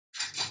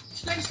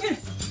Flames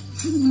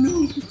Kids!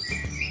 No!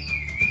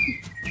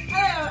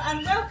 Hello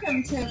and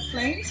welcome to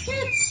Flames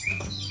Kids!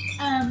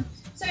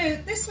 So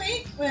this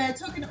week we're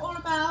talking all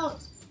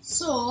about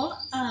Saul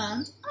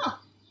and,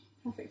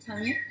 perfect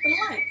timing, the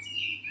light.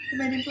 The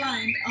men in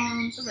blind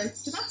on the road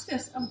to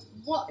Damascus. And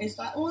what is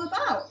that all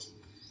about?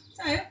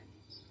 So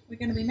we're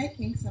going to be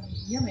making some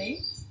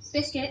yummy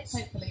biscuits.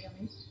 Hopefully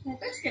yummy. Yeah,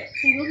 biscuits.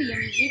 They will be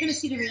yummy. You're going to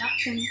see the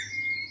reaction.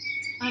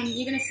 And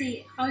you're going to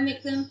see how we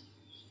make them.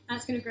 And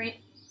it's going to be great.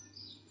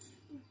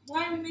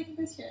 Why are we making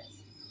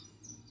biscuits?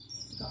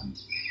 Forgotten.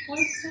 What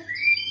is it?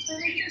 Why are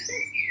we making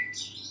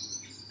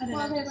biscuits? I don't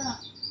What know. are they about?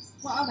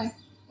 What are they?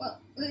 Well,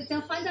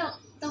 they'll find out.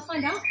 They'll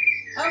find out.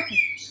 Okay.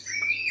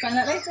 Find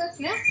out later.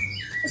 Yeah?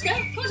 Let's go.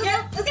 Come on,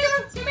 Yeah, let's go.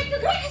 Let's go make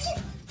them.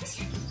 Let's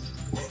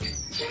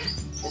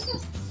go.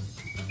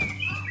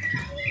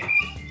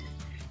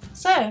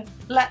 So,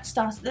 let's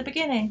start at the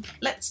beginning.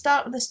 Let's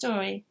start with the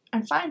story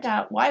and find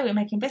out why we're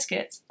making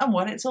biscuits and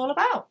what it's all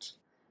about.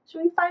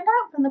 Shall we find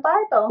out from the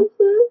Bible?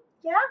 Mm-hmm.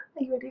 Yeah?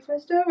 Are you ready for a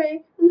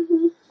story?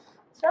 Mm-hmm.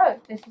 So,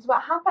 this is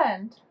what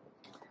happened.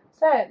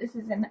 So, this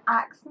is in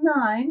Acts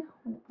 9,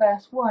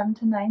 verse 1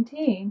 to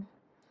 19.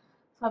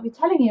 So, I'll be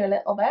telling you a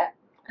little bit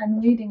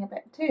and reading a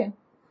bit too.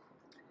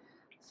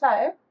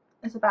 So,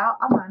 it's about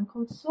a man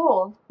called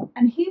Saul,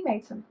 and he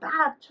made some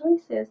bad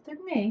choices,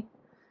 didn't he?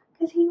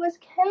 Because he was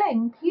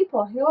killing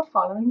people who were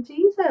following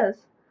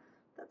Jesus.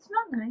 That's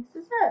not nice,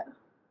 is it?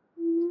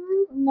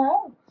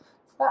 No.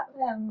 It's about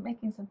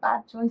making some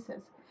bad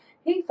choices.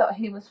 He thought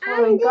he was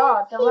following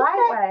God the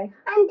right way.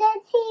 And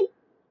did he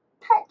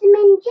put them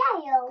in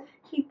jail?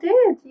 He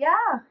did,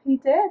 yeah, he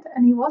did.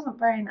 And he wasn't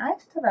very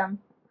nice to them.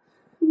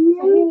 So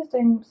No. he was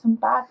doing some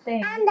bad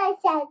things. And they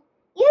said,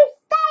 you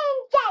stay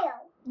in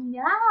jail.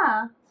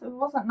 Yeah, so it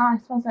wasn't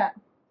nice, was it?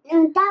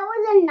 And that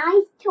wasn't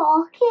nice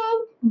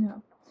talking.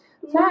 No.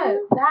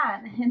 So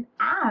then,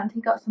 and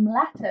he got some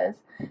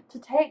letters to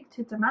take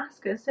to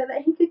Damascus so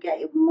that he could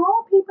get even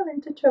more people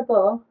into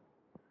trouble.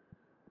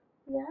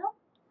 Yeah.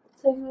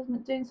 So he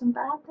was doing some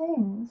bad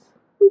things.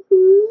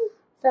 Mm-hmm.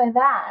 So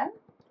then,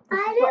 I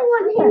don't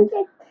want him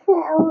to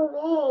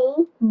kill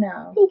me.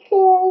 No.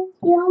 Because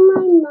you're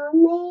my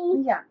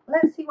mummy. Yeah.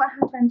 Let's see what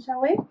happened,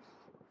 shall we?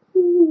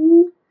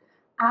 Mm-hmm.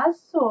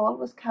 As Saul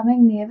was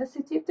coming near the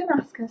city of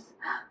Damascus,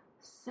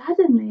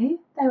 suddenly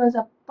there was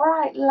a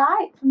bright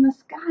light from the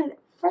sky that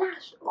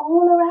flashed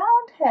all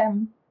around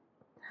him.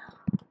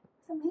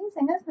 It's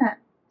amazing, isn't it?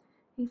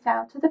 He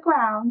fell to the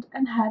ground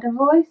and heard a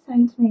voice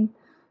saying to me,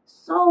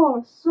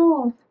 Saul,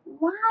 Saul,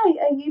 why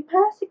are you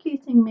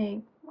persecuting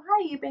me? Why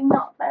are you being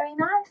not very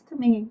nice to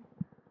me?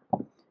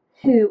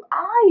 Who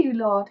are you,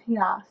 Lord? He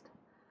asked.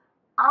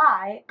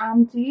 I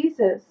am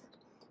Jesus,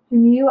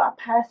 whom you are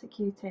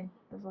persecuting,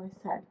 the voice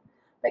said.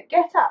 But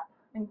get up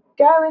and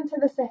go into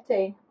the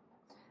city,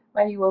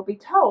 where you will be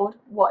told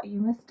what you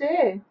must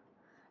do.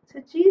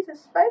 So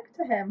Jesus spoke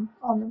to him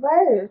on the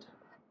road.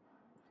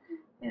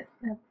 A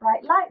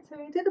bright light. So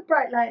we did a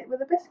bright light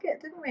with a biscuit,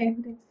 didn't we?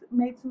 We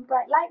made some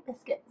bright light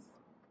biscuits.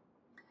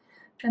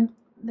 And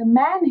the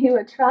men who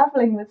were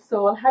travelling with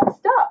Saul had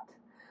stopped,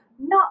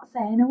 not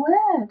saying a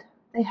word.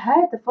 They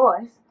heard the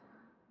voice,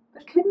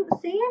 but couldn't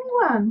see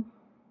anyone.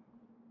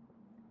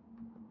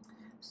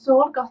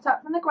 Saul got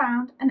up from the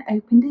ground and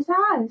opened his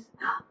eyes,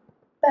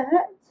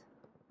 but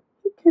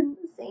he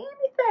couldn't see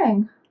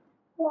anything.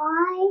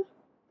 Why?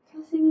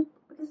 Because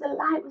the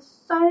light was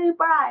so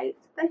bright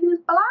that he was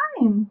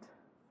blind.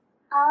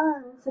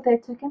 Oh. So they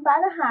took him by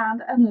the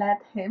hand and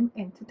led him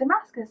into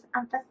Damascus.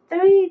 And for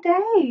 3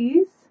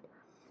 days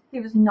he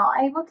was not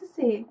able to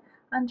see.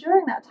 And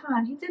during that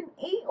time he didn't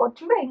eat or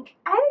drink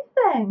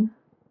anything.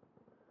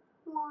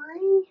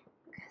 Why?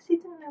 Because he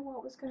didn't know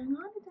what was going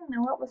on. He didn't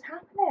know what was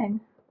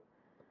happening.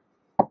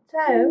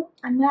 So,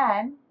 and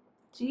then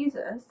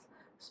Jesus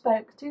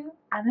spoke to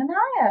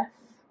Ananias.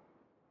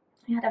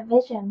 He had a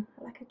vision,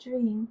 like a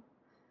dream.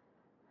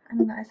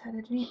 Ananias had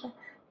a dream.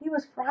 He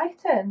was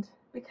frightened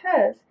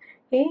because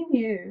he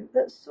knew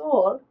that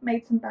Saul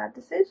made some bad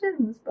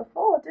decisions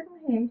before,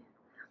 didn't he?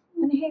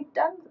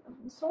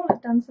 And Saul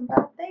had done some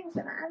bad things,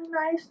 and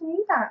Ananias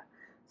knew that.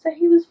 So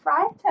he was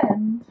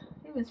frightened.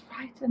 He was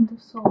frightened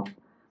of Saul.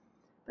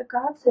 But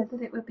God said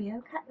that it would be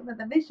okay. With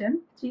the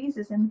vision,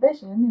 Jesus in the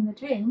vision, in the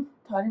dream,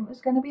 told him it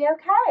was going to be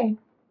okay.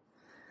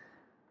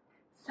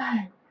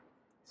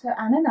 So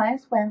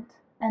Ananias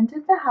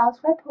entered the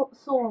house where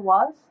Saul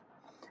was,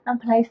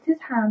 and placed his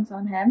hands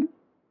on him.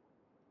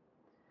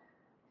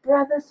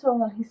 Brother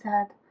Saul, he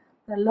said,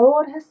 the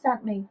Lord has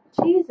sent me,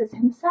 Jesus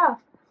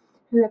himself,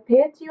 who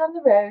appeared to you on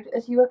the road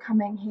as you were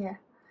coming here.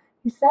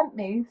 He sent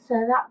me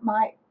so that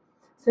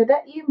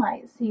you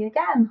might see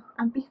again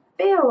and be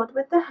filled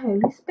with the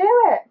Holy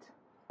Spirit.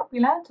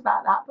 We learnt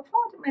about that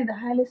before, didn't we? The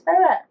Holy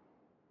Spirit.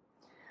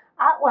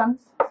 At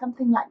once,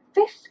 something like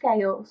fish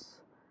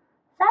scales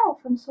fell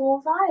from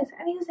Saul's eyes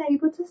and he was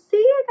able to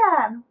see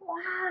again.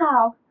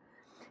 Wow!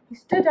 He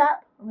stood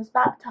up and was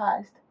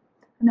baptized.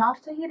 And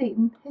after he had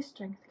eaten, his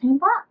strength came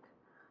back.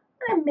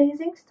 An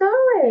amazing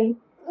story.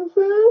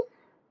 Mm-hmm.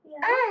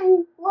 Yeah.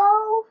 And,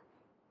 well,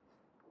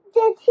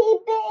 did he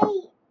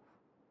be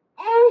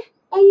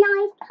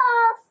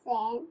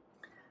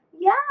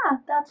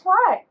That's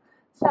right.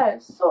 So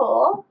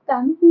Saul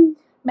then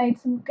made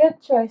some good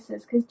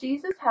choices because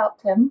Jesus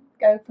helped him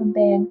go from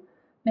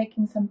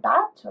making some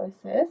bad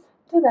choices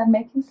to then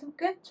making some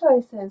good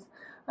choices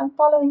and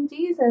following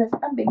Jesus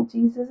and being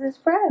Jesus'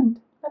 friend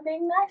and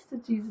being nice to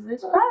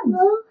Jesus' friends.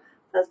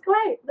 That's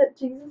great that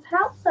Jesus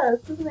helps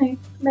us, doesn't he, to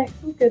make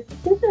some good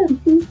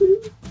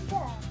decisions.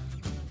 Yeah.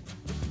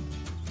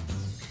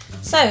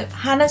 So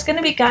Hannah's going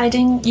to be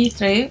guiding you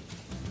through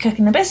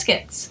cooking the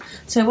biscuits.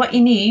 So what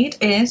you need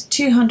is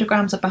 200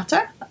 grams of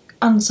butter,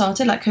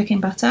 unsalted like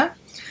cooking butter,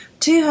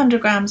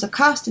 200 grams of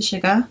caster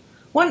sugar,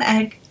 1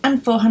 egg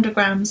and 400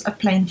 grams of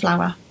plain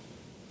flour.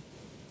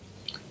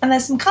 And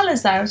there's some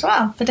colours there as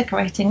well for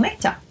decorating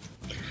later.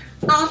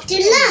 After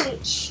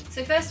lunch.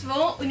 So first of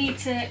all, we need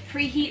to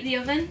preheat the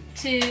oven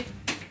to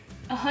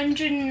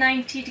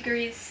 190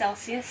 degrees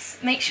Celsius.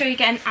 Make sure you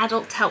get an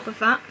adult to help with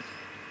that.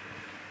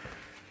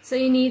 So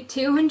you need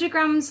 200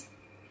 grams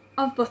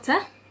of butter,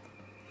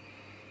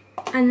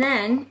 and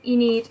then you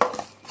need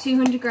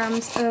 200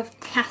 grams of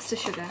caster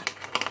sugar.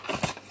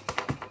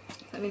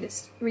 Let me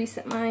just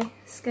reset my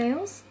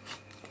scales.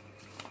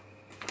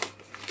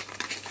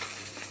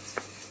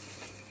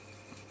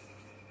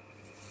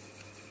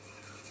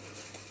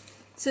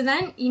 So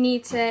then you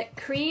need to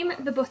cream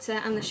the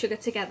butter and the sugar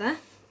together,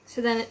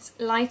 so then it's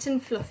light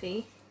and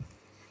fluffy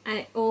and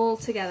it all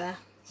together.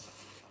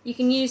 You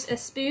can use a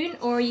spoon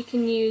or you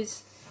can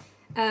use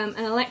an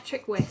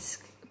electric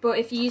whisk, but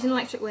if you use an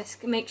electric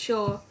whisk, make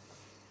sure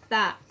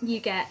that you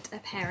get a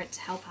parent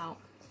to help out.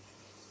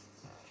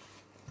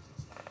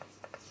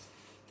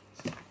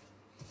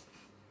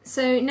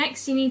 So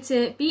next you need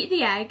to beat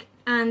the egg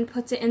and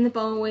put it in the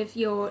bowl with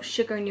your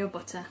sugar and your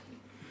butter.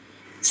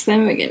 So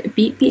then we're going to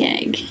beat the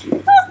egg.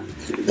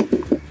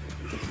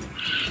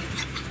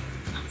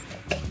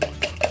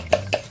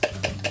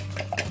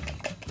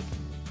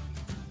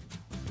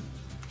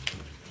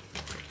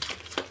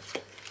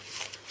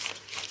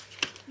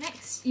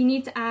 Next, you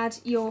need to add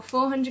your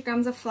 400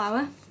 grams of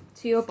flour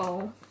to your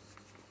bowl.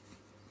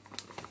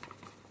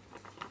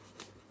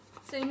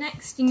 So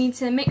next, you need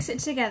to mix it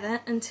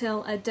together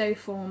until a dough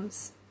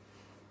forms.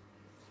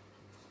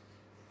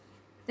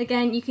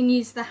 Again, you can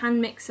use the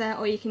hand mixer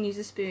or you can use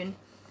a spoon,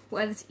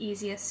 whatever's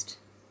easiest.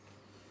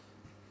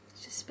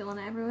 It's just spilling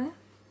everywhere.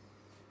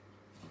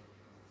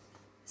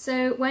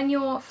 So when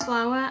your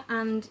flour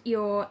and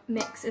your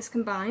mix is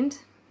combined,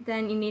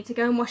 then you need to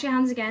go and wash your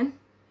hands again,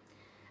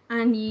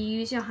 and you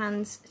use your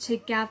hands to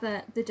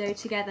gather the dough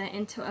together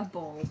into a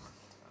ball.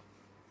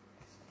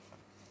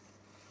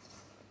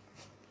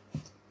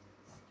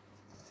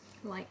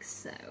 Like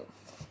so.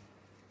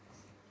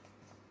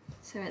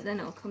 So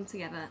then it'll come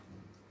together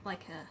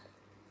like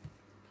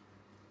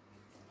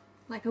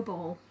a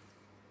ball.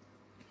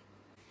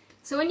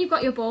 So when you've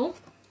got your ball,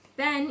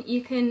 then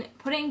you can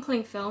put it in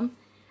cling film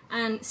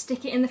and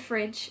stick it in the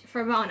fridge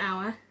for about an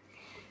hour.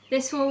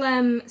 This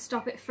will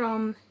stop it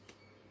from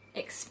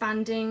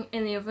expanding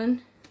in the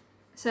oven.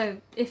 So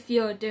if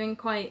you're doing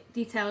quite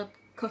detailed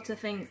cutter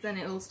things, then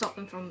it will stop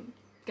them from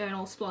going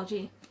all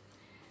splodgy.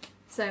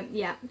 So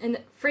yeah, in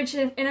the fridge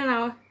in an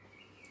hour,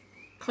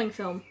 cling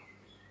film.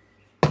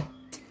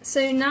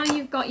 So now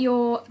you've got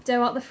your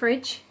dough out the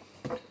fridge,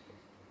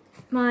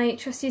 my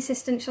trusty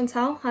assistant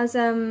Chantal has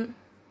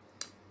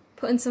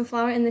put in some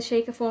flour in the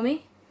shaker for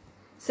me.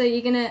 So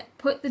you're going to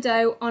put the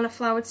dough on a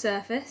floured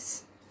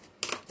surface.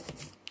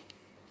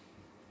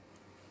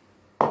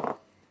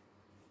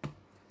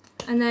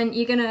 And then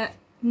you're going to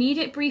knead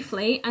it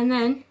briefly and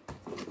then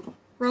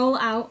roll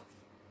out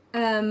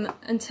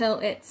until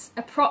it's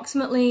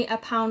approximately a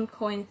pound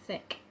coin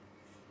thick.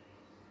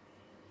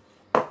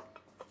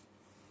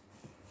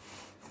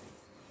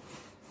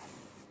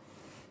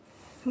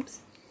 Oops.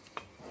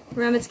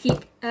 Remember to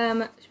keep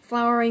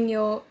flouring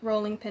your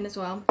rolling pin as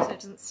well so it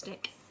doesn't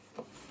stick.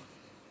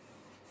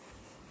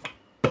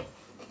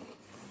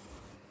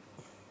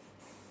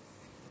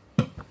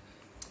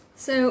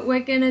 So we're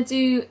going to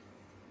do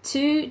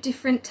two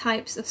different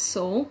types of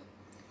Saul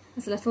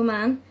as a little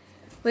man.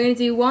 We're going to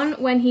do one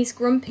when he's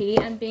grumpy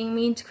and being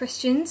mean to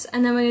Christians,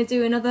 and then we're going to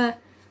do another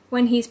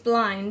when he's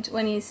blind,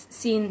 when he's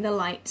seen the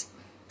light.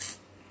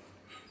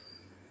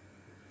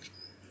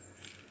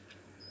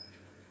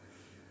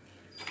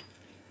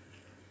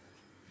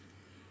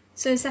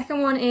 So the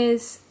second one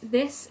is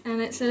this,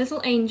 and it's a little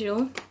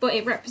angel, but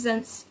it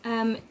represents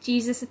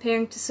Jesus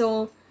appearing to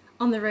Saul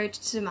on the road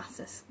to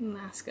Damascus.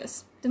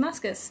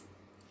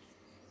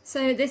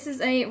 So this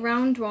is a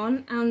round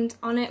one, and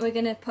on it we're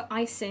going to put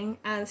icing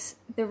as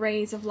the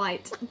rays of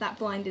light that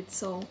blinded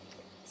Saul.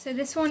 So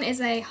this one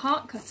is a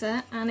heart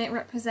cutter, and it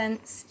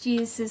represents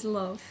Jesus'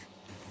 love.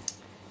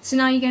 So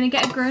now you're going to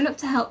get a grown-up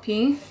to help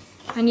you,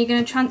 and you're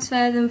going to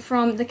transfer them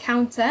from the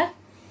counter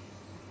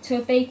to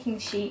a baking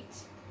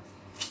sheet.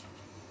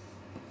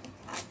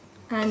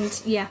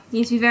 And yeah, you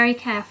need to be very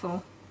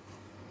careful.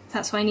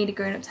 That's why I need a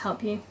grown-up to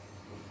help you.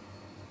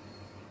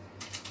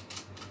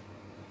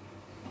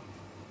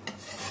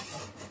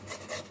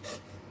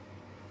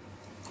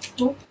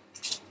 Oh.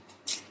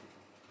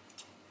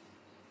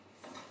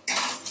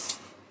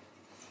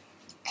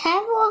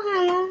 Careful,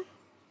 Hannah.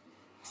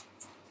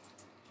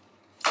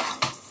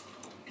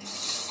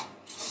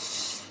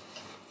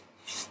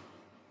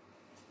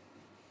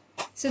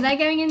 So they're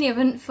going in the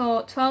oven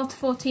for 12 to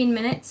 14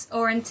 minutes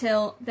or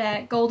until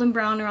they're golden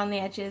brown around the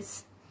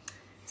edges.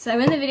 So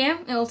in the video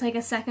it will take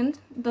a second,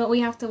 but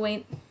we have to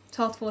wait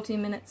 12 to 14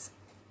 minutes.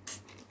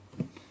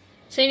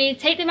 So you need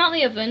to take them out of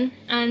the oven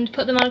and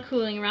put them on a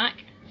cooling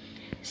rack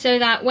so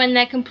that when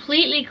they're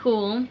completely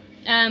cool,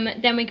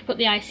 then we can put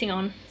the icing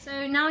on.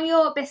 So now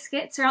your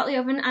biscuits are out of the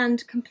oven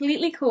and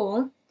completely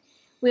cool,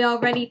 we are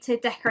ready to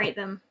decorate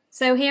them.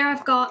 So here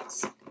I've got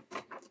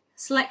a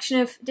selection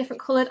of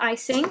different coloured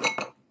icing.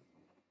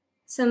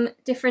 Some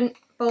different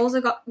bowls.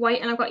 I've got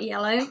white and I've got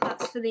yellow.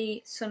 That's for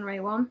the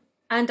sunray one.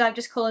 And I've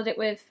just coloured it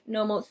with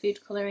normal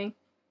food colouring.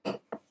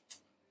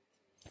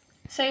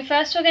 So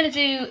first we're going to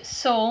do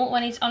Saul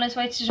when he's on his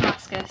way to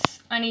Damascus.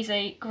 And he's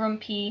very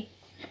grumpy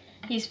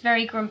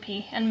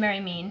and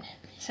very mean.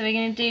 So we're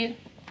going to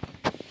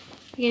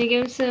give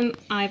him some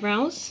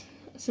eyebrows.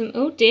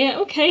 Oh dear,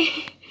 okay.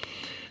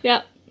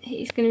 Yep,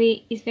 he's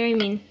very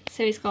mean.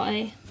 So he's got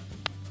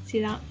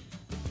see that?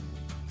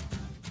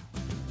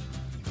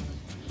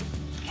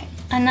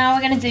 And now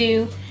we're going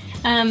to do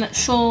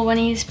Saul when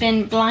he's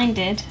been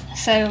blinded.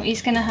 So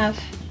he's going to have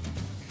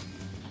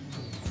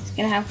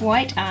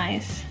white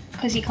eyes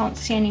because he can't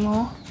see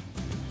anymore.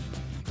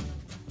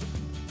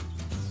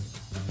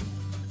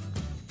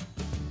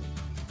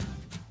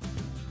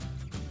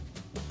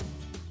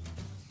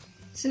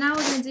 So now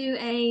we're going to do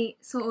a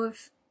sort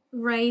of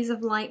rays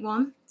of light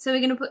one. So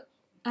we're going to put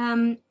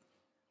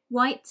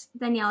white,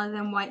 then yellow,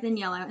 then white, then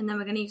yellow, and then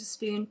we're going to use a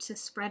spoon to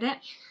spread it.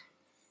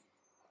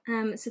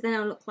 So then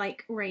it'll look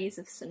like rays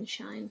of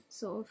sunshine,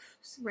 sort of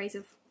rays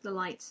of the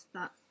light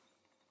that,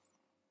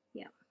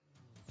 yeah.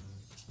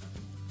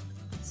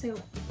 So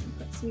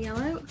put some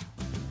yellow.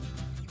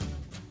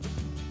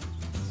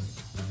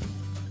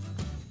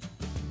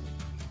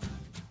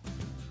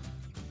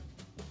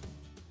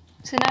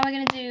 So now we're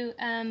going to do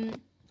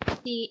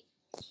the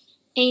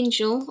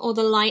angel, or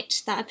the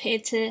light that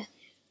appeared to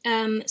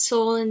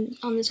Saul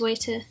on his way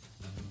to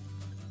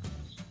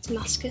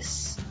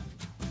Damascus.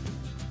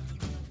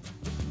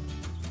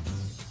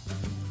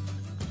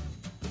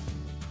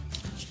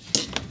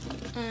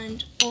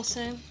 And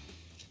also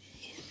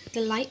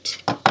the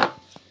light.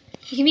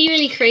 You can be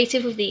really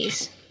creative with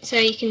these, so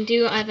you can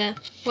do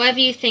whatever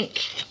you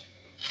think.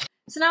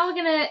 So now we're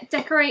going to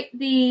decorate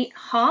the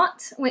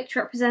heart, which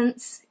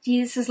represents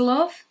Jesus'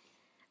 love.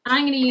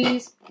 I'm going to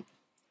use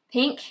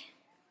pink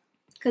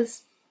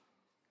because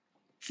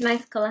it's a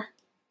nice colour.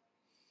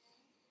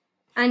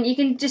 And you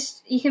can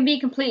be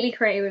completely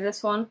creative with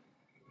this one.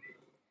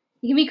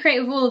 You can be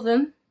creative with all of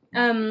them.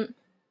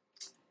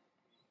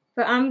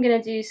 But I'm going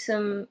to do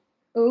some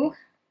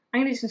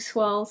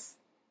swirls,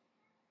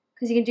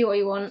 because you can do what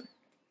you want.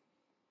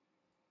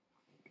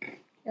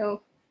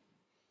 Oh.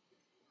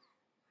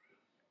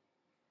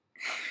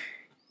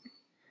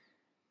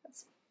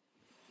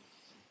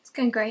 It's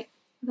going great.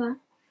 There.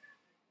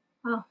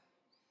 Wow.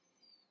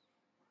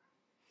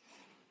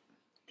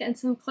 Getting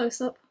some close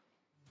up.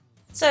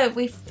 So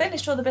we've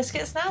finished all the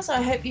biscuits now, so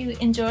I hope you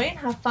enjoy and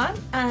have fun.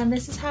 And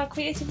this is how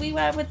creative we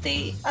were with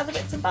the other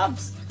bits and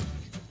bobs.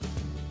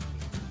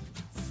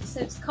 So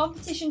it's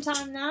competition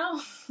time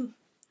now.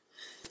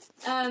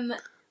 And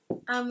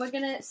we're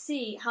gonna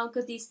see how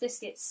good these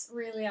biscuits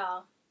really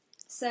are.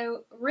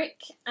 So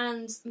Rick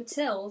and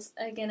Matilde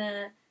are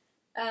gonna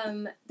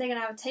they're gonna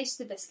have a taste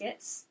of the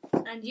biscuits,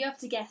 and you have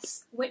to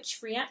guess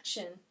which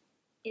reaction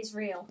is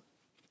real.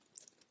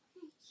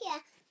 Yeah,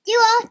 do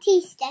our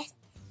taste test.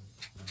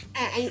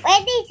 And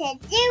ready to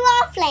do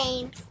our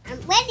flames.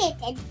 And ready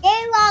to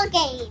do our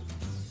game.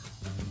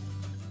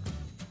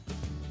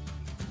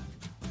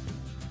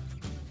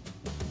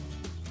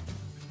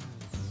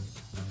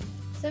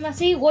 So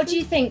Matty, what do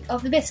you think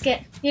of the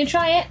biscuit? You gonna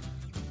try it?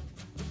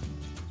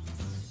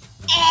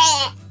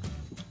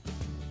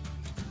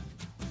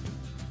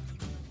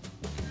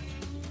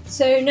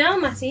 So now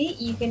Matty,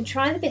 you can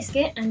try the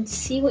biscuit and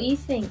see what you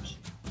think.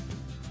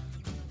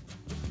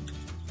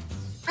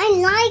 I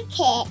like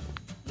it.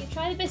 You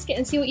try the biscuit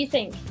and see what you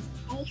think.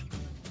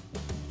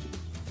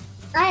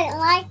 I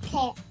like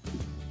it.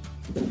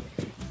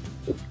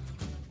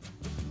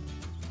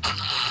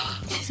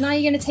 So now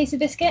you're gonna taste the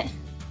biscuit.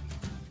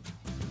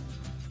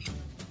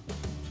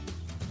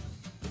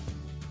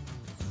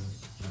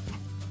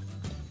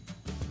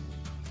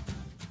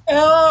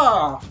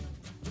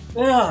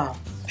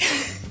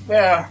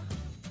 Yeah.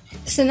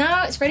 So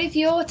now it's ready for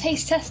your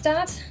taste test,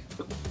 Dad.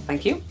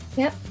 Thank you.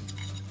 Yep.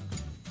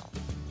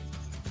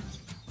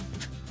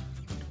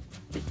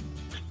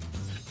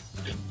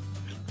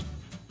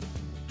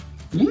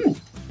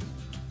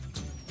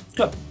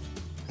 Good.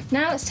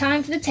 Now it's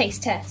time for the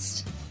taste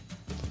test.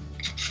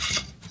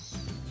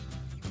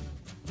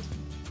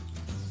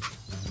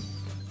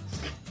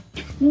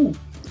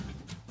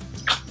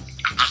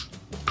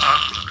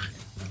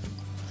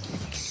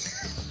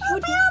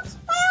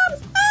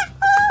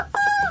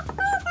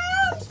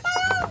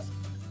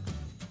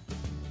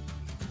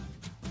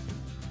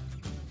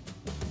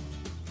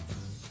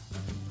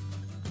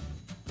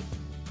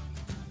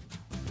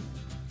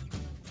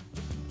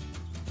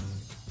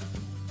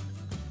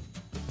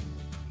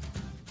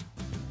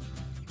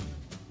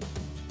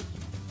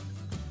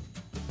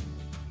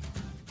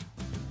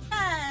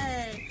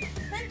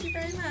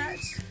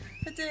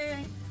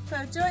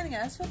 for joining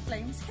us for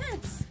Flames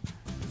Kids.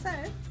 So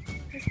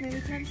it's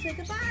nearly time to say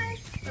goodbye.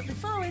 But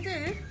before we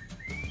do,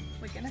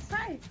 we're going to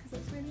pray because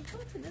that's really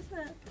important, isn't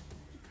it?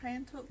 Pray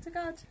and talk to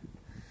God.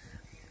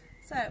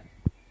 So I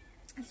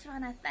just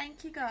want to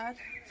thank you, God,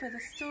 for the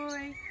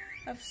story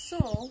of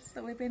Saul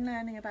that we've been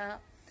learning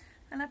about.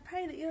 And I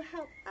pray that you'll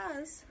help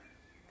us,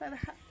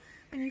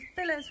 when you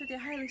fill us with your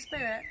Holy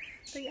Spirit,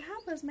 that you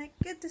help us make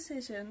good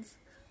decisions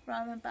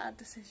rather than bad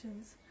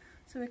decisions,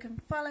 so we can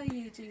follow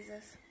you,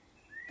 Jesus.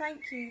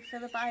 Thank you for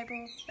the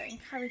Bible that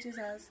encourages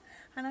us.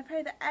 And I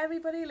pray that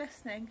everybody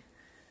listening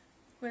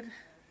would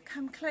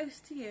come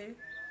close to you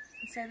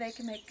and so they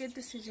can make good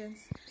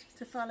decisions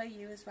to follow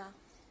you as well.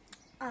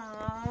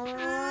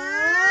 Amen.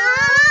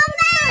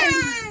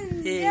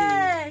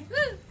 Yay!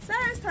 So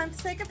it's time to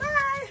say goodbye.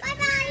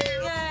 Bye-bye.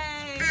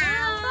 Yay!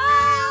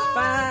 Bye.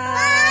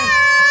 Bye.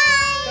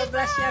 God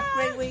bless you. Have a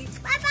great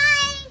week.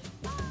 Bye-bye.